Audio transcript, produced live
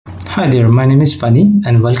Hi there, my name is Fani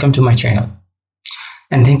and welcome to my channel.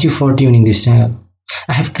 And thank you for tuning this channel.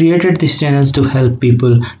 I have created these channels to help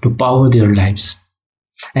people to power their lives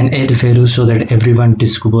and add value so that everyone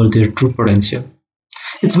discover their true potential.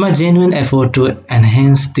 It's my genuine effort to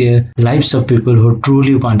enhance the lives of people who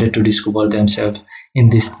truly wanted to discover themselves in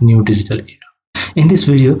this new digital era. In this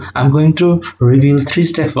video, I'm going to reveal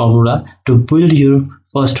 3-step formula to build your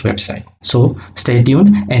first website. So stay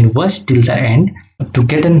tuned and watch till the end to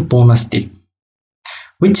get a bonus tip,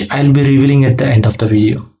 which I'll be revealing at the end of the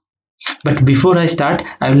video. But before I start,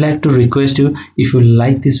 I would like to request you, if you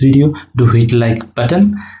like this video, do hit like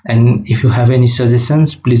button, and if you have any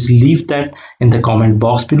suggestions, please leave that in the comment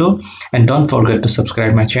box below, and don't forget to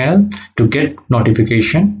subscribe my channel to get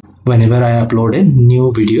notification whenever I upload a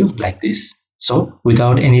new video like this. So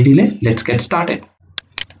without any delay, let's get started.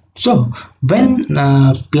 So when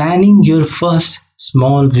planning your first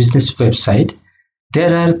small business website,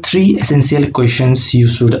 there are 3 essential questions you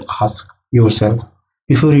should ask yourself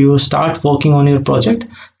before you start working on your project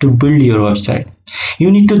to build your website. You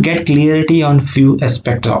need to get clarity on few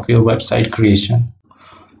aspects of your website creation.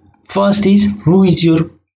 First is, who is your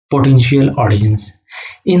potential audience?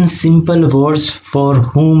 In simple words, for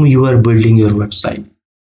whom you are building your website.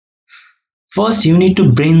 First, you need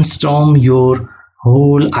to brainstorm your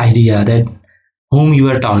whole idea, that whom you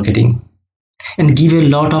are targeting, and give a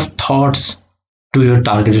lot of thoughts to your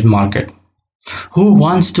targeted market. Who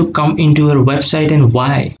wants to come into your website and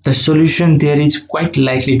why? The solution there is quite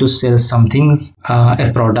likely to sell some things,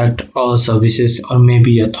 a product or services, or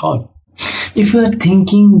maybe a thought. If you are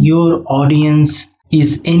thinking your audience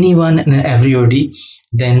is anyone and everybody,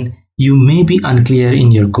 then you may be unclear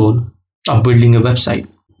in your goal of building a website,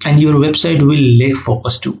 and your website will lack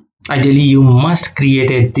focus too. Ideally, you must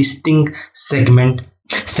create a distinct segment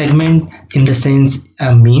in the sense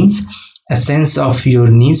means a sense of your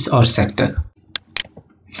niche or sector.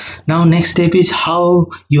 Now next step is how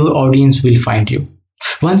your audience will find you.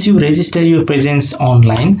 Once you register your presence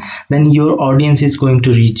online, then your audience is going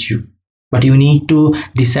to reach you, but you need to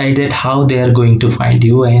decide that how they are going to find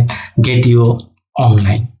you and get you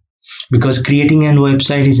online, because creating a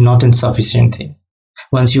website is not a sufficient thing.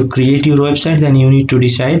 Once you create your website, then you need to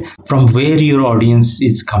decide from where your audience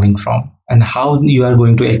is coming from and how you are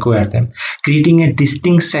going to acquire them. Creating a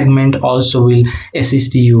distinct segment also will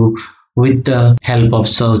assist you with the help of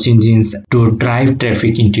search engines to drive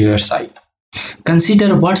traffic into your site.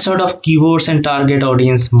 Consider what sort of keywords and target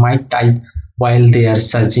audience might type while they are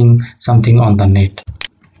searching something on the net.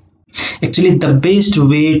 Actually, the best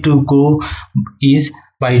way to go is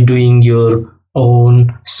by doing your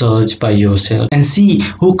own search by yourself and see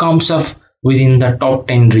who comes up within the top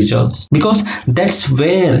 10 results, because that's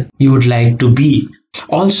where you would like to be.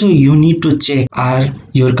 Also, you need to check, are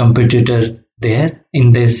your competitor there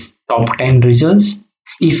in this top 10 results?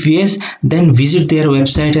 If yes, then visit their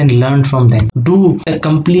website and learn from them. Do a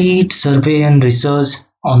complete survey and research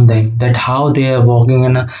on them, that how they are working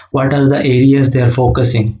and what are the areas they are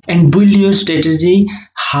focusing, and build your strategy.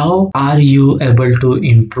 How are you able to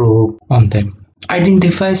improve on them?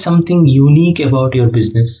 Identify something unique about your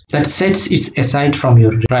business that sets it aside from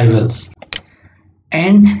your rivals.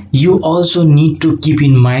 And you also need to keep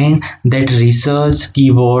in mind that research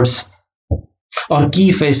keywords or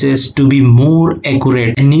key phrases to be more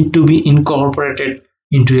accurate and need to be incorporated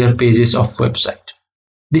into your pages of website.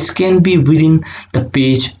 This can be within the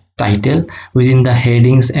page title, within the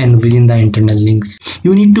headings, and within the internal links.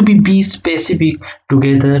 You need to be specific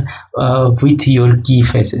together with your key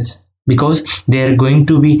phrases, because they are going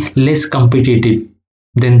to be less competitive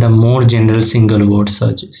than the more general single word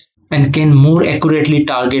searches, and can more accurately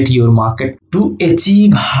target your market. To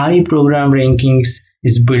achieve high program rankings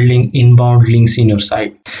is building inbound links in your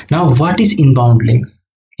site. Now, what is inbound links?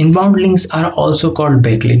 Inbound links are also called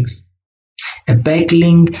backlinks. A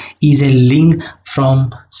backlink is a link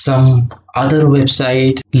from some other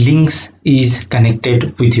website. Links is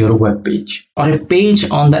connected with your web page, or a page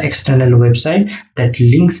on the external website that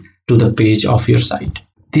links to the page of your site.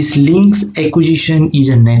 This links acquisition is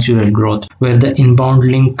a natural growth where the inbound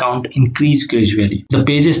link count increase gradually. The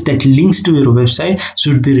pages that links to your website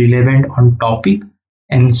should be relevant on topic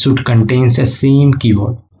and should contain the same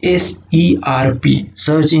keyword. SERP,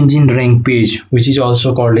 search engine rank page, which is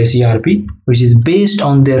also called SERP, which is based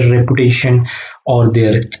on their reputation or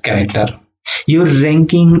their character. Your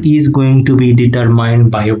ranking is going to be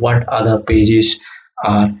determined by what other pages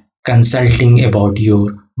are consulting about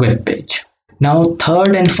your web page. Now,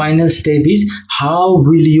 third and final step is how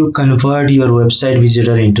will you convert your website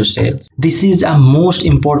visitor into sales? This is a most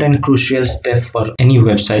important crucial step for any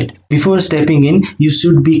website. Before stepping in, you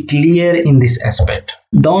should be clear in this aspect.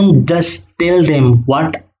 Don't just tell them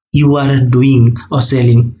what you are doing or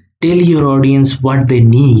selling. Tell your audience what they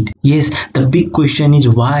need. Yes, the big question is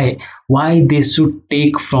why they should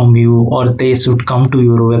take from you, or they should come to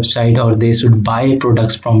your website, or they should buy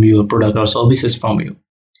products from your product or services from you.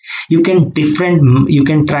 You can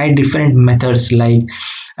try different methods, like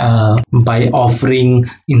by offering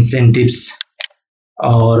incentives,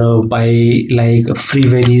 or by like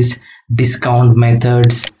freeways, discount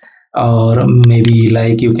methods, or maybe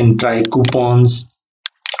like you can try coupons,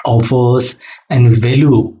 offers, and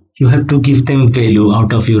value. You have to give them value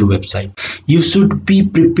out of your website. You should be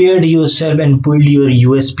prepared yourself and build your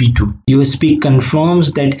USP too. USP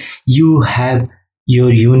confirms that you have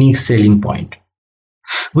your unique selling point,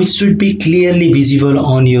 which should be clearly visible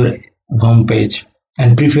on your homepage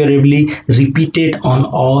and preferably repeated on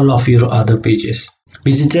all of your other pages.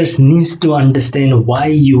 Visitors need to understand why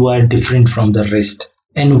you are different from the rest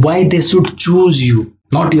and why they should choose you,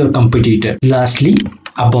 not your competitor. Lastly,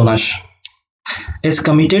 a bonus. As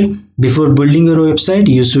committed, before building your website,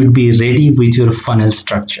 you should be ready with your funnel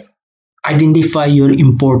structure. Identify your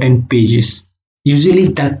important pages, usually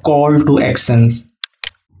the call to actions,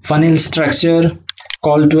 funnel structure,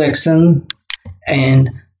 call to action, and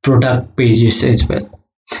product pages as well.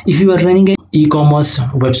 If you are running an e-commerce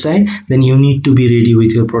website, then you need to be ready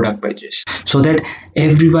with your product pages so that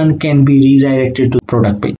everyone can be redirected to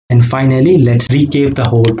product page. And finally, let's recap the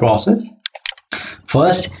whole process.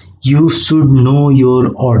 First, you should know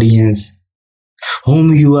your audience,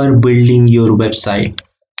 whom you are building your website.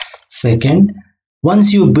 Second,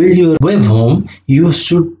 once you build your web home, you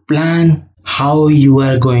should plan how you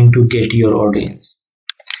are going to get your audience.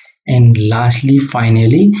 And lastly,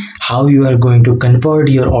 finally, how you are going to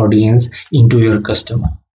convert your audience into your customer.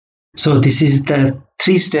 So this is the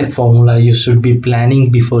 3-step formula you should be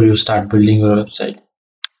planning before you start building your website.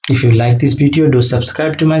 If you like this video, do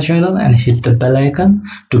subscribe to my channel and hit the bell icon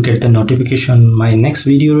to get the notification on my next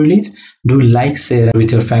video release. Do like, share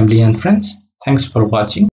with your family and friends. Thanks for watching.